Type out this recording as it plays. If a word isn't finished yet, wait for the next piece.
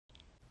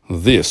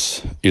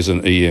This is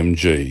an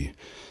EMG.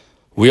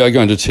 We are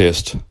going to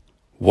test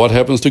what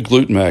happens to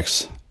glute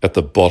max at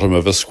the bottom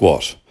of a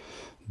squat.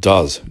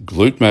 Does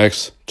glute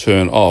max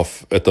turn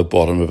off at the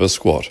bottom of a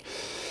squat?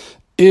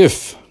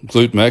 If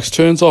glute max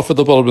turns off at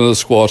the bottom of the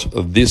squat,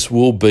 this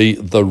will be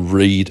the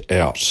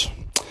readout.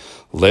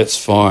 Let's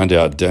find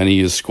out.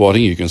 Dani is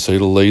squatting. You can see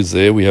the leads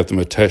there. We have them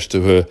attached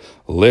to her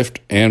left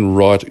and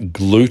right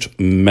glute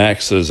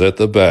maxes at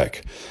the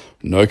back.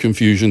 No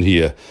confusion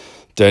here.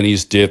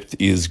 Dani's depth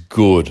is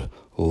good.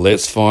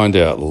 Let's find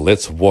out.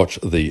 Let's watch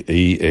the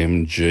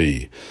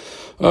EMG.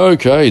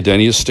 Okay,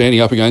 Dani is standing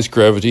up against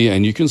gravity,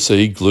 and you can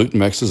see glute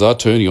maxes are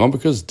turning on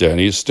because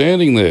Dani is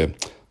standing there.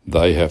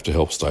 They have to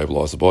help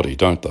stabilize the body,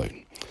 don't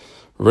they?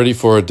 Ready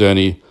for it,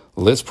 Dani?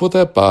 Let's put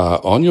that bar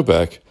on your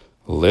back.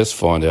 Let's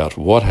find out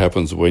what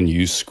happens when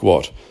you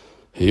squat.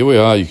 Here we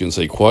are. You can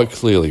see quite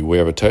clearly we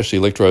have attached the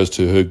electrodes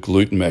to her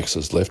glute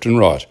maxes, left and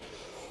right.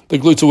 The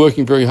glutes are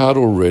working very hard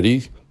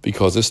already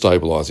because they're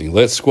stabilizing.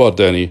 Let's squat,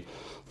 Dani.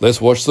 Let's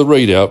watch the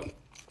readout.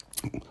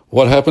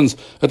 What happens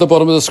at the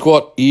bottom of the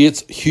squat?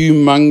 It's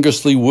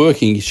humongously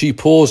working. She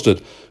paused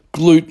it.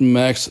 Glute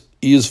max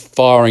is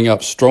firing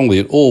up strongly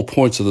at all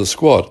points of the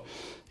squat.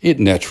 It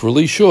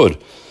naturally should.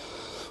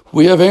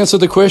 We have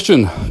answered the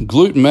question.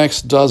 Glute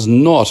max does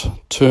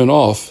not turn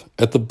off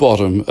at the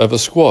bottom of a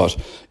squat.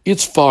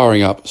 It's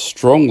firing up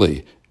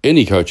strongly.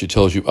 Any coach who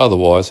tells you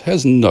otherwise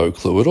has no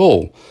clue at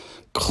all.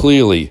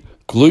 Clearly,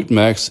 glute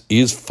max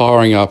is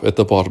firing up at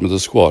the bottom of the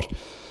squat.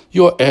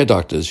 Your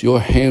adductors, your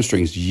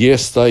hamstrings,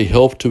 yes, they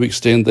help to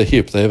extend the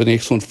hip. They have an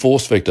excellent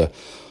force vector.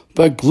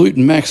 But glute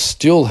max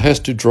still has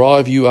to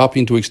drive you up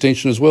into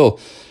extension as well.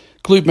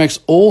 Glute max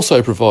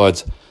also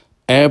provides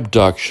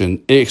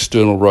abduction,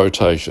 external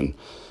rotation.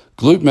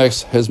 Glute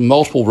max has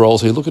multiple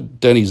roles here. Look at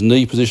Dani's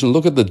knee position.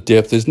 Look at the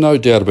depth. There's no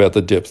doubt about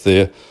the depth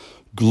there.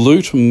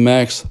 Glute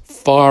max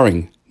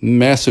firing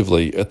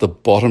massively at the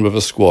bottom of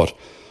a squat.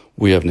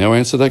 We have now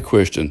answered that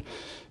question.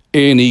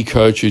 Any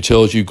coach who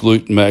tells you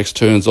glute max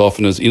turns off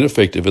and is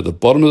ineffective at the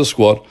bottom of the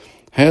squat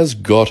has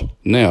got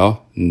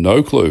now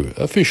no clue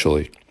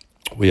officially.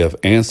 We have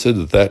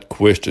answered that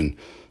question.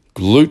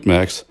 Glute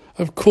max,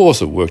 of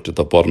course it worked at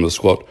the bottom of the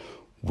squat.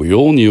 We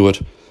all knew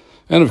it.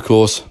 And of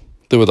course,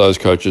 there were those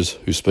coaches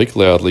who speak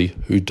loudly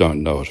who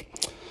don't know it.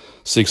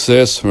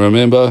 Success,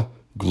 remember,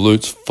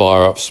 glutes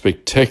fire up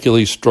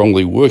spectacularly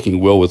strongly,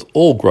 working well with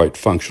all great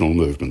functional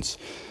movements.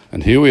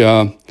 And here we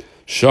are,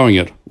 showing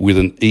it with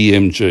an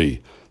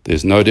EMG.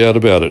 There's no doubt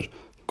about it.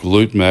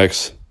 Glute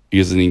max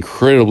is an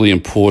incredibly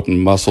important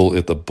muscle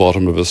at the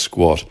bottom of a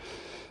squat,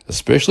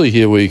 especially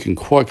here where you can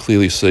quite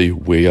clearly see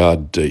we are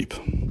deep.